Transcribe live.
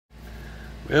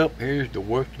Well, here's the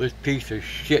worthless piece of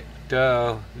shit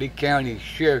Lee County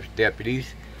Sheriff's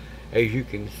deputies. As you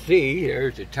can see,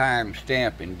 there's the time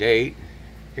stamp and date.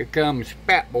 Here comes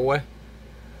Fat Boy.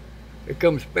 Here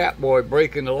comes Fat Boy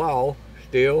breaking the law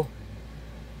still.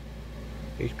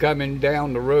 He's coming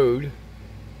down the road,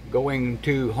 going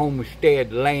to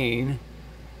Homestead Lane.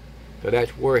 So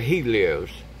that's where he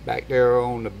lives, back there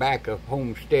on the back of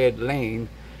Homestead Lane.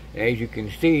 And as you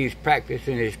can see, he's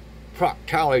practicing his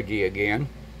proctology again.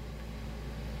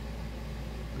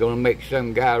 Gonna make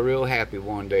some guy real happy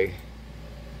one day.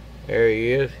 There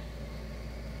he is.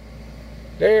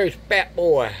 There's Fat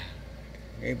Boy.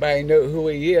 Anybody know who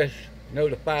he is?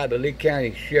 Notify the Lee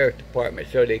County Sheriff's Department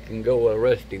so they can go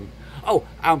arrest him. Oh,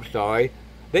 I'm sorry.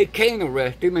 They can't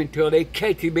arrest him until they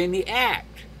catch him in the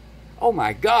act. Oh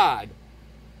my God.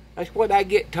 That's what I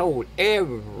get told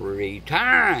every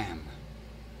time.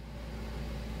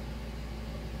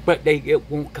 But they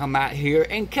won't come out here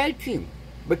and catch him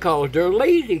because they're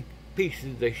lazy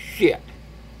pieces of shit.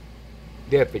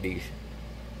 Deputies.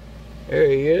 There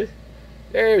he is.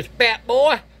 There's Fat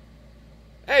Boy.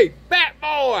 Hey, Fat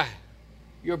Boy!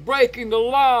 You're breaking the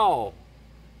law.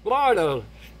 Florida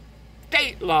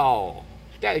state law.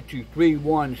 Statute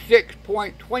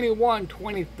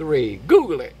 316.2123.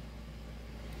 Google it.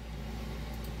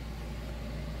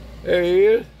 There he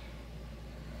is.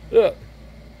 Look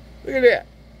at that.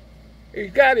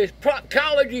 He's got his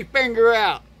proctology finger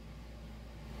out,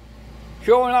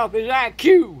 showing off his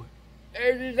IQ.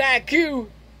 There's his IQ.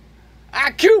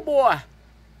 IQ boy.